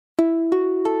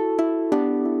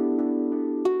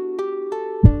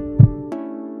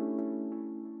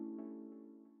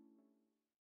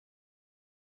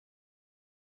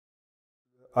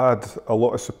I had a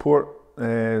lot of support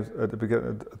at the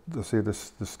beginning. I say the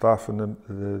staff in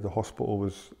the hospital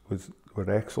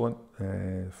were excellent,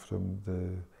 from the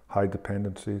high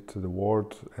dependency to the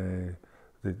ward.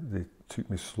 They took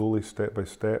me slowly, step by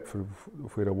step, for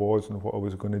where I was and what I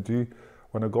was going to do.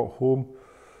 When I got home,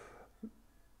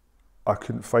 I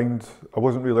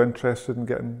wasn't really interested in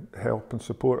getting help and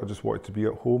support. I just wanted to be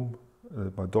at home.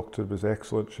 My doctor was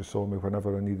excellent. She saw me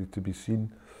whenever I needed to be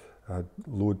seen. I had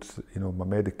loads, my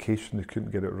medication, they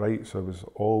couldn't get it right, so I was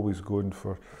always going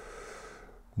for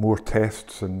more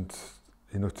tests and,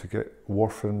 to get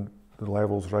warfarin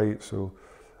levels right. So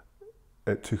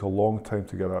it took a long time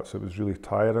to get that, so it was really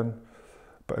tiring.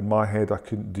 But in my head, I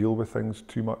couldn't deal with things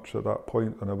too much at that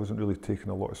point, and I wasn't really taking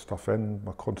a lot of stuff in.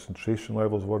 My concentration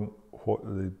levels weren't what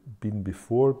they'd been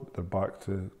before. They're back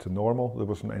to normal. There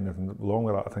wasn't anything wrong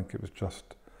with that. I think it was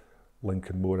just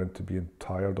linking more into being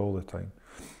tired all the time.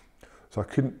 So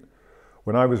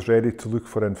when I was ready to look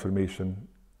for information,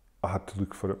 I had to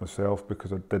look for it myself,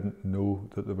 because I didn't know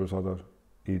that there was other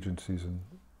agencies and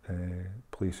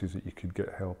places that you could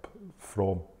get help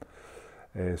from.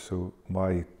 So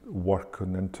my work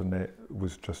on the internet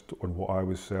was just on what I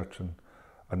was searching,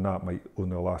 and that might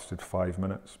only have lasted 5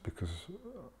 minutes, because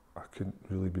I couldn't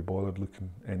really be bothered looking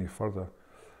any further.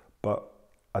 But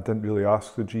I didn't really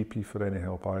ask the GP for any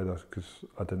help either, because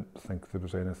I didn't think there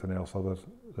was anything else other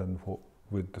than what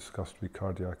we'd discussed with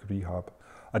cardiac rehab.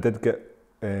 I did get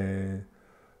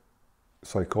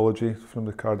psychology from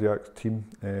the cardiac team.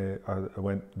 I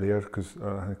went there because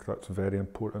I think that's very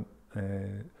important.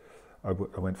 I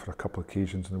went for a couple of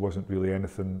occasions, and there wasn't really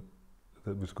anything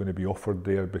that was going to be offered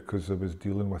there because I was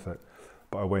dealing with it.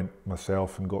 But I went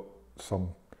myself and got some,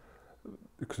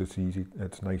 because it's easy,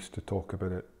 it's nice to talk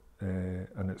about it.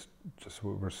 And it's just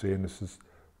what we're saying, this is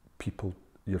people,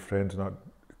 your friends, and that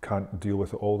can't deal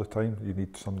with it all the time. You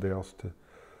need somebody else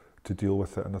to deal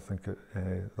with it, and I think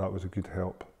that was a good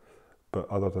help. But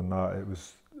other than that, it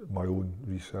was my own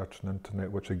research on the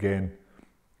internet, which again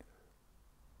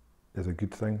is a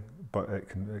good thing, but it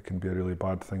can be a really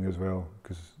bad thing as well,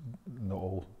 because not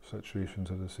all situations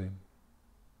are the same.